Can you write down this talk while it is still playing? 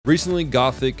Recently,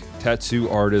 Gothic tattoo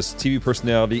artist, TV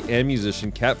personality, and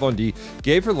musician Kat Von D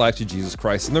gave her life to Jesus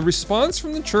Christ, and the response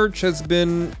from the church has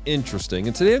been interesting.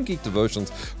 And today on Geek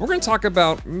Devotions, we're going to talk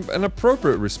about an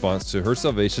appropriate response to her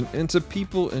salvation and to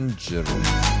people in general.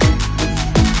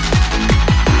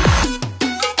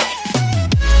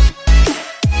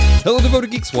 Hello, Devoted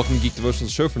Geeks. Welcome to Geek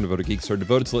Devotions, the show from Devoted Geeks who are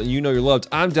devoted to letting you know you're loved.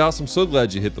 I'm Dallas. I'm so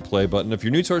glad you hit the play button. If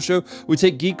you're new to our show, we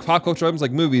take geek pop culture items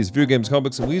like movies, video games, comic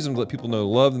books, and we use them to let people know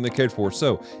love and they're cared for.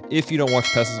 So if you don't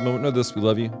watch past this moment, know this: we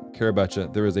love you, care about you.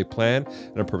 There is a plan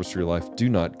and a purpose for your life. Do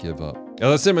not give up.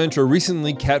 As I said in my intro,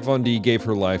 recently Kat Von D gave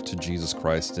her life to Jesus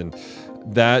Christ, and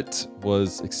that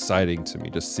was exciting to me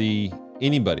to see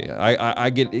anybody.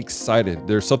 I get excited.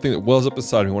 There's something that wells up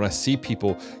inside me when I see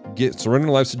people surrendering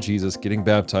their lives to Jesus, getting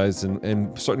baptized,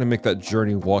 and starting to make that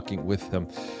journey walking with him.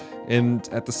 And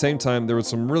at the same time, there were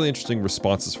some really interesting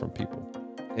responses from people.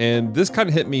 And this kind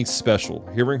of hit me special,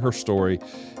 hearing her story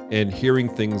and hearing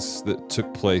things that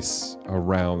took place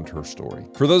around her story.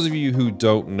 For those of you who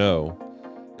don't know,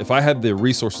 if I had the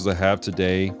resources I have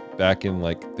today back in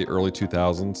like the early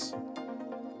 2000s,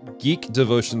 Geek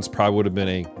Devotions probably would have been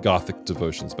a Gothic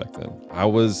Devotions back then. I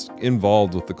was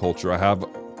involved with the culture.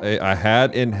 I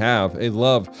had and have a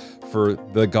love for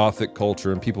the Gothic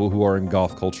culture and people who are in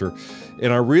goth culture.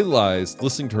 And I realized,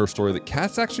 listening to her story, that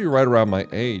Kat's actually right around my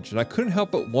age. And I couldn't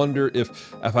help but wonder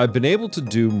if I'd been able to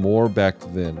do more back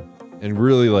then and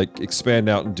really like expand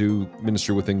out and do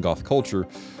ministry within goth culture,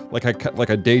 like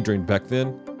I daydreamed back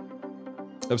then,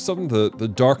 of some of the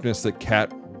darkness that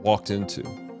Kat walked into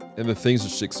and the things that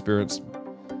she experienced,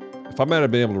 if I might have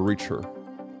been able to reach her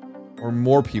or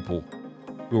more people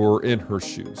who were in her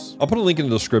shoes. I'll put a link in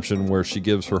the description where she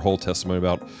gives her whole testimony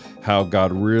about how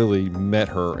God really met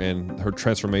her and her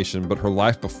transformation, but her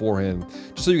life beforehand,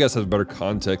 just so you guys have a better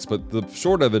context. But the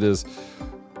short of it is,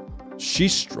 she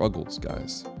struggles,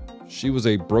 guys. She was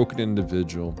a broken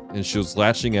individual, and she was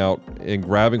latching out and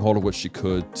grabbing hold of what she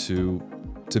could to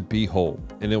be whole,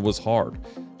 and it was hard.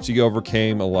 She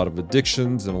overcame a lot of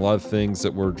addictions and a lot of things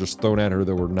that were just thrown at her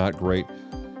that were not great,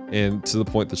 and to the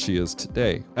point that she is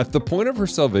today. At the point of her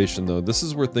salvation, though, this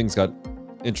is where things got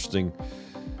interesting.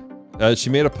 She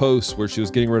made a post where she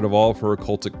was getting rid of all of her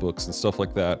occultic books and stuff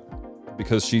like that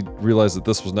because she realized that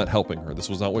this was not helping her. This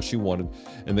was not what she wanted,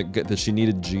 and that she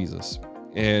needed Jesus.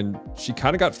 And she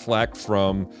kind of got flack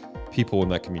from people in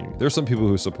that community. There's some people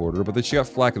who support her, but then she got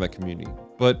flack in that community.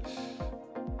 But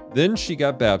then she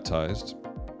got baptized,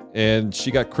 and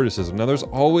she got criticism. Now, there's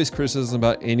always criticism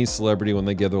about any celebrity when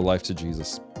they give their life to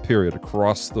Jesus, period,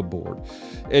 across the board.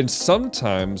 And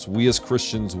sometimes we as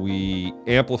Christians, we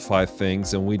amplify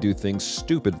things and we do things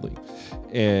stupidly.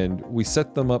 And we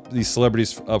set these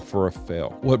celebrities up for a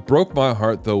fail. What broke my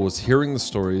heart, though, was hearing the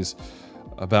stories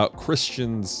about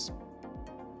Christians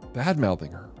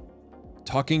bad-mouthing her,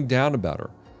 talking down about her,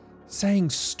 saying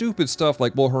stupid stuff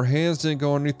like, well, her hands didn't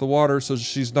go underneath the water, so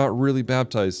she's not really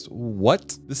baptized.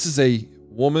 What? This is a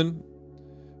woman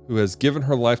who has given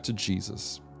her life to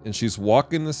Jesus, and she's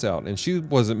walking this out, and she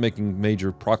wasn't making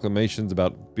major proclamations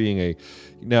about being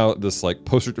this like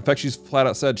poster. In fact, she's flat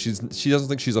out said she doesn't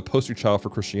think she's a poster child for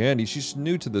Christianity. She's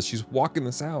new to this. She's walking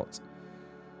this out.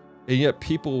 And yet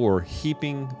people were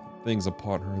heaping things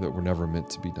upon her that were never meant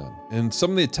to be done. And some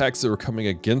of the attacks that were coming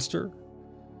against her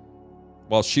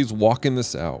while she's walking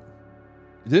this out,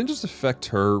 it didn't just affect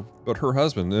her, but her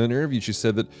husband. In an interview, she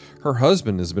said that her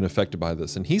husband has been affected by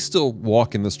this, and he's still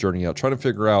walking this journey out, trying to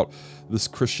figure out this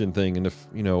Christian thing, and if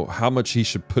how much he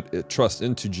should put trust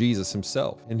into Jesus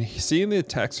himself. And seeing the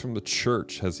attacks from the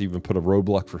church has even put a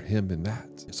roadblock for him in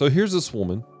that. So here's this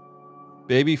woman,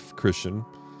 baby Christian.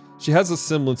 She has a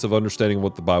semblance of understanding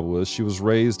what the Bible is. She was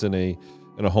raised in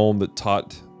a home that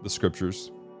taught the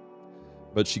scriptures,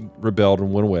 but she rebelled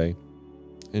and went away.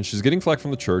 And she's getting flack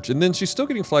from the church, and then she's still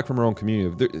getting flack from her own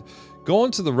community.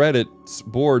 Going to the Reddit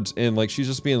boards, and like she's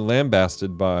just being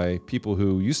lambasted by people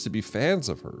who used to be fans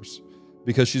of hers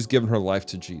because she's given her life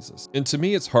to Jesus. And to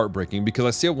me, it's heartbreaking because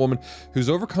I see a woman who's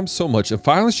overcome so much, and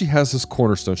finally she has this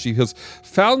cornerstone. She has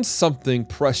found something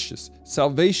precious,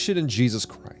 salvation in Jesus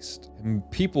Christ. And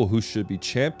people who should be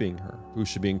championing her, who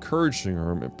should be encouraging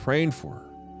her and praying for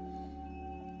her,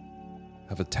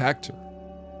 have attacked her.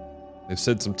 They've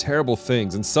said some terrible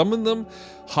things, and some of them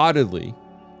haughtily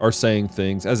are saying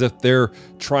things as if they're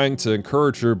trying to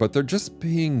encourage her, but they're just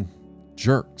being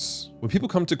jerks. When people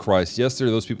come to Christ, yes, there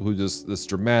are those people who just this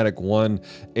dramatic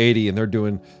 180 and they're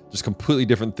doing just completely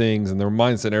different things and their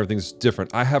mindset and everything's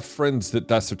different. I have friends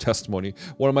that's their testimony.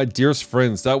 One of my dearest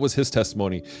friends, that was his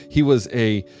testimony. He was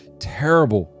a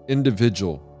terrible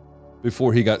individual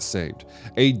before he got saved,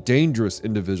 a dangerous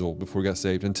individual before he got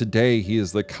saved. And today he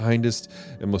is the kindest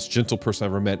and most gentle person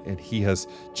I've ever met, and he has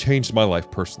changed my life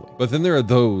personally. But then there are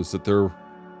those that their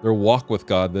walk with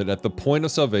God, that at the point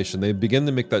of salvation, they begin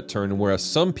to make that turn. And whereas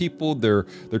some people, their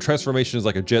transformation is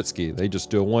like a jet ski. They just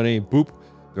do a 180, boop.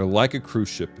 They're like a cruise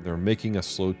ship. They're making a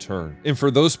slow turn. And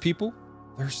for those people,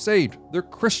 they're saved. They're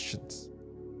Christians.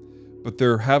 But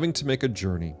they're having to make a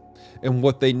journey. And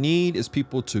what they need is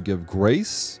people to give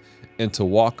grace and to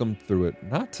walk them through it,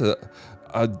 not to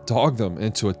dog them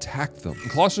and to attack them. In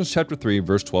Colossians chapter 3,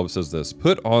 verse 12, it says this: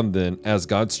 "Put on then, as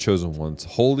God's chosen ones,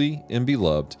 holy and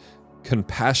beloved,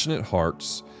 compassionate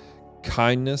hearts,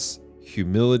 kindness,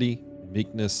 humility,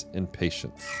 meekness, and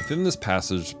patience." Within this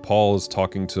passage, Paul is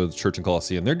talking to the church in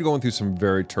Colossae, and they're going through some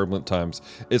very turbulent times.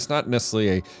 It's not necessarily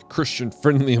a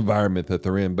Christian-friendly environment that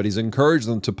they're in, but he's encouraged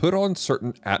them to put on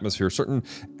certain atmosphere, certain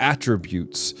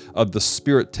attributes of the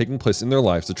Spirit taking place in their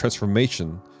lives, the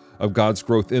transformation of God's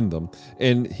growth in them.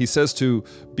 And he says to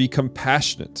be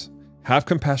compassionate, have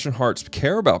compassionate hearts,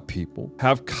 care about people,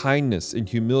 have kindness and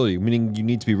humility, meaning you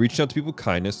need to be reaching out to people with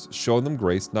kindness, showing them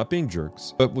grace, not being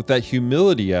jerks. But with that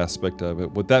humility aspect of it,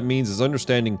 what that means is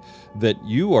understanding that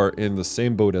you are in the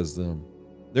same boat as them.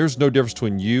 There's no difference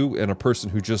between you and a person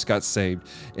who just got saved,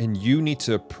 and you need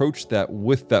to approach that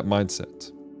with that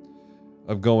mindset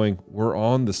of going, we're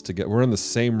on this together, we're on the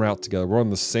same route together, we're on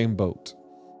the same boat.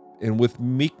 And with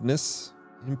meekness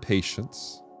and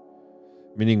patience,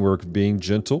 meaning we're being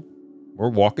gentle, we're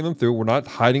walking them through. We're not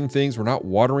hiding things. We're not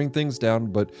watering things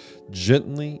down, but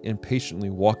gently and patiently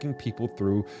walking people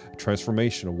through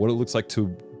transformation of what it looks like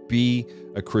to be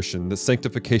a Christian, the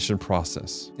sanctification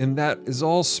process. And that is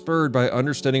all spurred by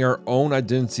understanding our own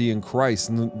identity in Christ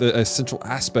and the essential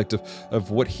aspect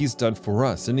of what he's done for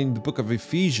us. And in the book of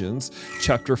Ephesians,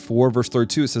 chapter 4, verse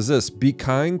 32, it says this: "Be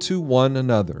kind to one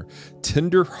another,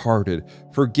 tender-hearted,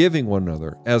 forgiving one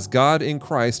another, as God in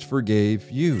Christ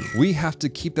forgave you." We have to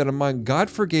keep that in mind. God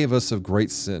forgave us of great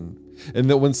sin. And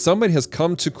that when somebody has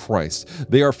come to Christ,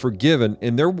 they are forgiven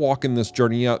and they're walking this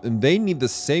journey out, and they need the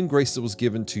same grace that was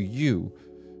given to you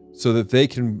so that they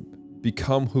can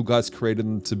become who God's created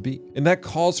them to be. And that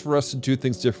calls for us to do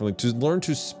things differently, to learn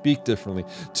to speak differently,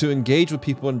 to engage with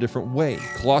people in a different way.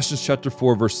 Colossians chapter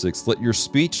 4, verse 6, "Let your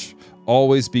speech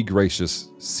always be gracious,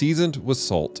 seasoned with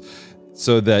salt,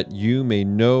 so that you may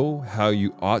know how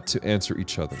you ought to answer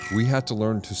each other." We have to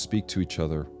learn to speak to each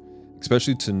other,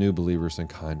 especially to new believers, in a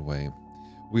kind way.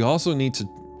 We also need to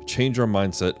change our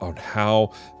mindset on how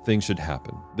things should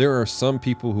happen. There are some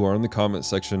people who are in the comment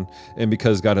section, and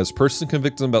because God has personally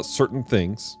convicted them about certain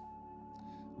things,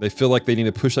 they feel like they need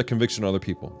to push that conviction on other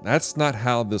people. That's not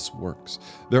how this works.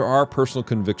 There are personal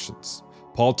convictions.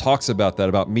 Paul talks about that,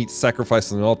 about meat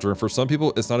sacrifice on the altar. And for some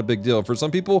people, it's not a big deal. For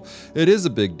some people, it is a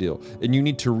big deal. And you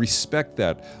need to respect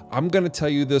that. I'm going to tell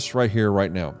you this right here,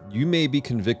 right now. You may be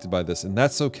convicted by this, and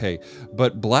that's okay.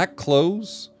 But black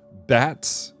clothes,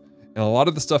 bats, and a lot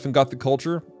of the stuff in Gothic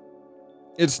culture,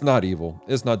 it's not evil.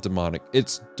 It's not demonic.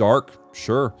 It's dark,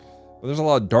 sure. But there's a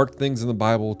lot of dark things in the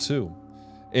Bible too.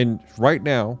 And right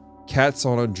now, Kat's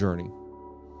on a journey.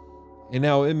 And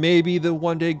now it may be that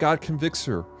one day God convicts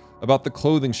her about the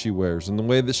clothing she wears and the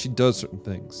way that she does certain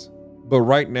things. But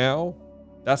right now,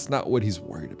 that's not what he's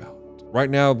worried about. Right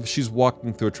now, she's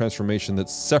walking through a transformation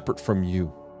that's separate from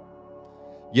you.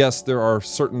 Yes, there are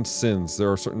certain sins.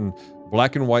 There are certain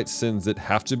black and white sins that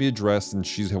have to be addressed, and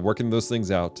she's working those things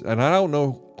out. And I don't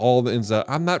know all the ins and outs.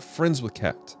 I'm not friends with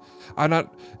Kat. I'm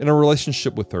not in a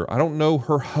relationship with her. I don't know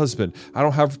her husband. I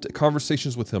don't have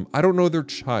conversations with him. I don't know their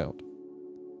child.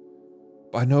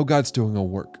 But I know God's doing a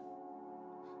work.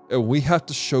 And we have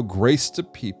to show grace to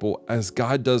people as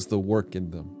God does the work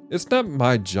in them. It's not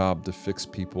my job to fix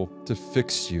people, to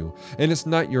fix you. And it's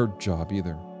not your job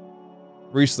either.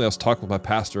 Recently, I was talking with my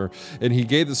pastor, and he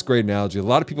gave this great analogy. A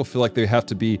lot of people feel like they have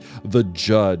to be the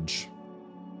judge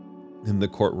in the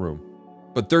courtroom,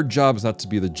 but their job is not to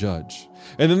be the judge.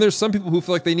 And then there's some people who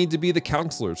feel like they need to be the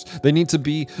counselors. They need to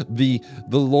be the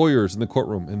lawyers in the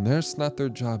courtroom, and that's not their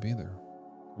job either.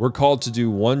 We're called to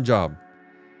do one job,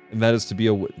 and that is to be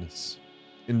a witness.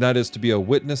 And that is to be a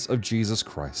witness of Jesus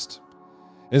Christ.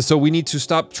 And so we need to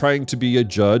stop trying to be a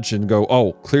judge and go,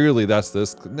 oh, clearly that's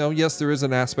this. No, yes, there is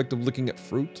an aspect of looking at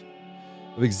fruit,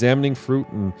 of examining fruit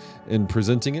and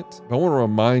presenting it. But I want to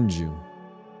remind you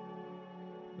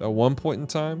that at one point in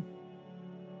time,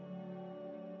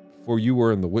 before you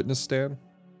were in the witness stand,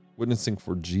 witnessing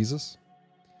for Jesus,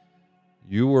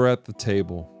 you were at the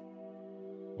table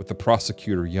with the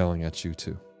prosecutor yelling at you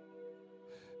too.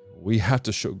 We have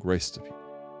to show grace to people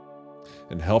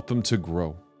and help them to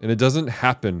grow. And it doesn't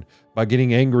happen by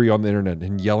getting angry on the internet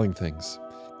and yelling things.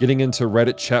 getting into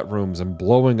Reddit chat rooms and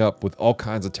blowing up with all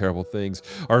kinds of terrible things,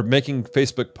 or making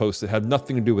Facebook posts that had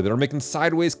nothing to do with it, or making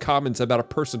sideways comments about a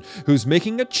person who's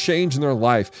making a change in their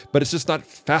life, but it's just not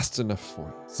fast enough for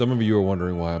you. Some of you are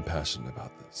wondering why I'm passionate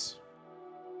about this.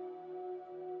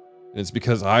 And it's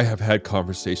because I have had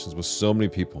conversations with so many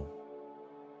people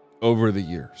over the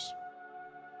years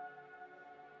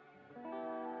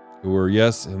who are,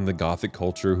 yes, in the Gothic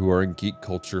culture, who are in geek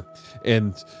culture,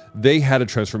 and they had a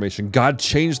transformation. God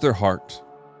changed their heart.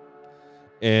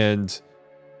 And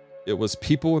it was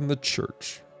people in the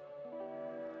church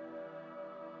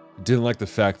who didn't like the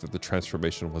fact that the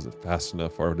transformation wasn't fast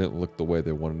enough or didn't look the way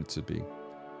they wanted it to be.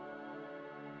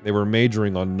 They were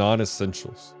majoring on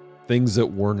non-essentials, things that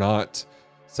were not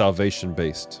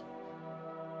salvation-based,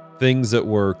 things that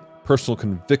were personal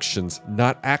convictions,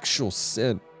 not actual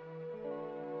sin.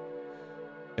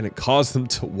 And it caused them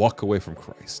to walk away from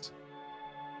Christ,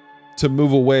 to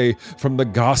move away from the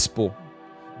gospel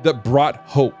that brought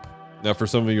hope. Now, for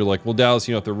some of you, you're like, well, Dallas,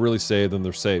 if they're really saved, then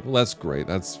they're saved. Well, that's great.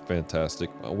 That's fantastic.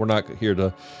 We're not here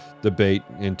to debate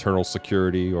internal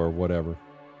security or whatever.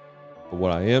 But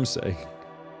what I am saying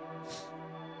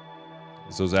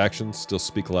is those actions still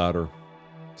speak louder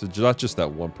to not just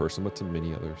that one person, but to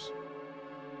many others.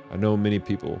 I know many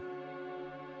people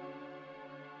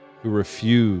who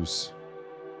refuse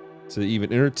to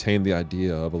even entertain the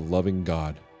idea of a loving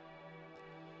God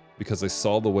because they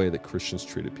saw the way that Christians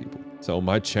treated people. So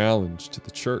my challenge to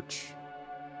the church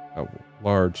at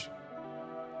large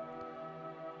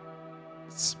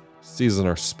is season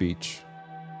our speech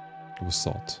with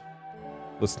salt.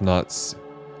 Let's not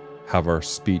have our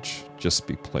speech just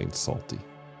be plain salty,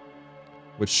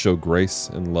 which show grace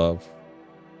and love.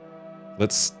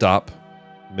 Let's stop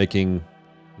making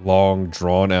long,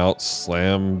 drawn out,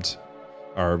 slammed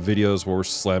our videos where we're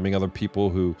slamming other people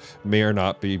who may or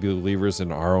not be believers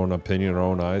in our own opinion, our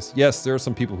own eyes. Yes, there are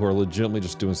some people who are legitimately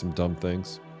just doing some dumb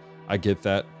things. I get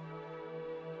that.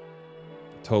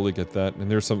 Totally get that.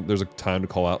 And there's a time to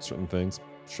call out certain things,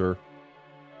 sure.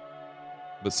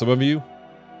 But some of you,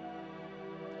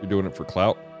 you're doing it for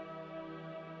clout.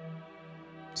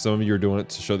 Some of you are doing it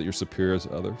to show that you're superior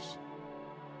to others.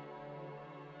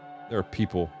 There are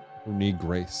people who need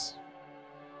grace.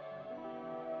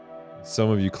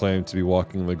 Some of you claim to be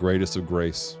walking in the greatest of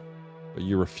grace, but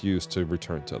you refuse to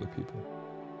return to other people.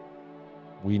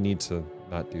 We need to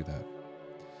not do that.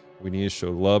 We need to show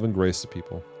love and grace to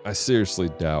people. I seriously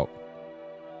doubt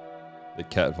that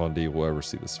Kat Von D will ever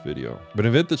see this video. But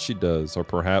in the event that she does, or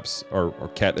perhaps, or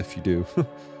Kat if you do, or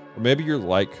maybe you're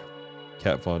like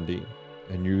Kat Von D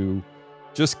and you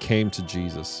just came to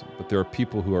Jesus, but there are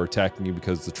people who are attacking you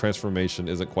because the transformation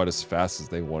isn't quite as fast as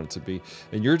they want it to be,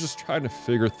 and you're just trying to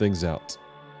figure things out.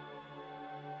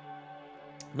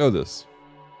 Know this.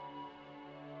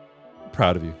 I'm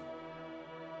proud of you.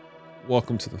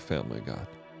 Welcome to the family of God.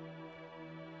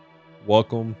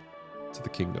 Welcome to the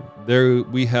kingdom. There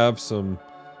we have some,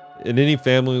 in any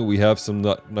family, we have some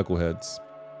knuckleheads.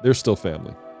 They're still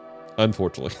family,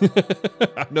 unfortunately.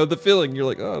 I know the feeling. You're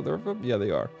like, oh, they're from, yeah,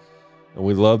 they are. And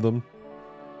we love them.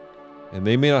 And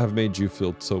they may not have made you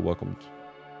feel so welcomed.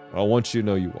 I want you to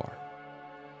know you are.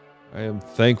 I am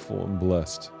thankful and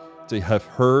blessed to have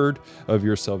heard of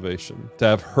your salvation, to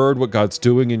have heard what God's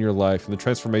doing in your life and the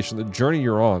transformation, the journey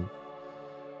you're on.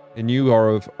 And you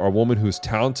are a woman who's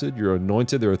talented, you're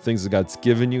anointed, there are things that God's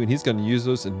given you, and He's going to use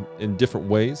those in different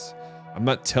ways. I'm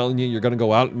not telling you you're going to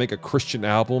go out and make a Christian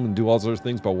album and do all those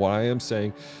things, but what I am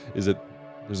saying is that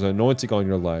there's an anointing on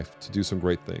your life to do some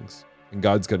great things. And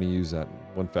God's going to use that in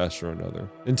one fashion or another.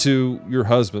 And to your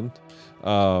husband,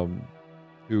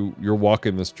 who you're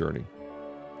walking this journey,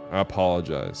 I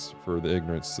apologize for the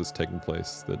ignorance that's taking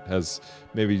place that has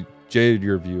maybe jaded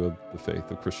your view of the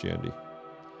faith of Christianity.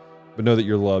 But know that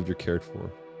you're loved, you're cared for.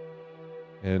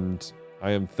 And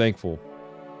I am thankful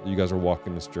that you guys are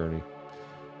walking this journey.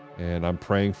 And I'm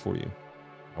praying for you.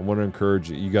 I want to encourage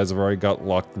you. You guys have already got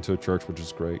locked into a church, which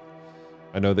is great.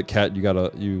 I know that Kat,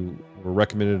 you were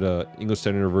recommended a English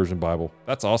Standard Version Bible.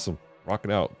 That's awesome. Rock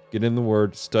it out. Get in the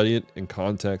Word, study it in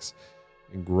context,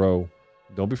 and grow.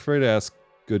 Don't be afraid to ask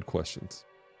good questions.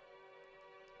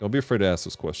 Don't be afraid to ask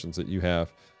those questions that you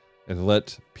have, and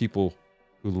let people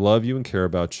who love you and care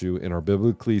about you and are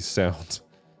biblically sound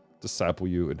disciple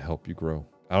you and help you grow.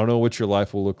 I don't know what your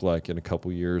life will look like in a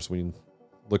couple years when you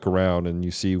look around and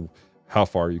you see how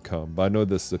far you come. But I know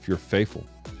this, if you're faithful,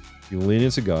 you lean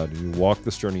into God and you walk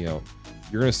this journey out,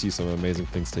 you're going to see some amazing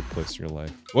things take place in your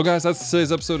life. Well, guys, that's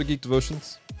today's episode of Geek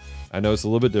Devotions. I know it's a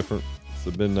little bit different.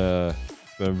 It's been a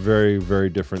very, very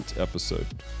different episode.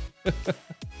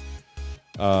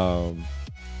 But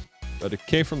it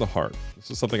came from the heart.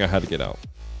 This is something I had to get out.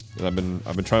 And I've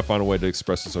been trying to find a way to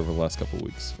express this over the last couple of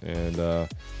weeks. And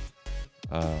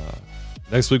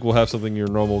next week we'll have something your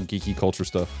normal geeky culture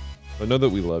stuff. But know that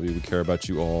we love you. We care about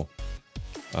you all.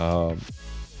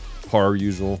 Per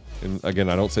usual. And again,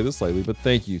 I don't say this lightly, but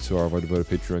thank you to all of our devoted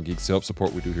Patreon geeks to help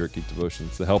support what we do here at Geek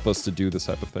Devotions, to help us to do this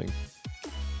type of thing.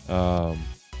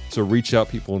 To reach out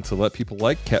people and to let people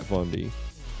like Kat Von D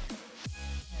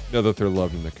know that they're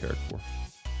loved and they're cared for.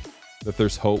 That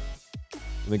there's hope.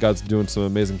 And that God's doing some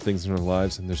amazing things in our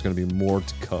lives, and there's going to be more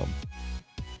to come.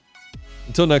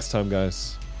 Until next time,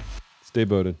 guys, stay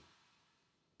voted.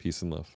 Peace and love.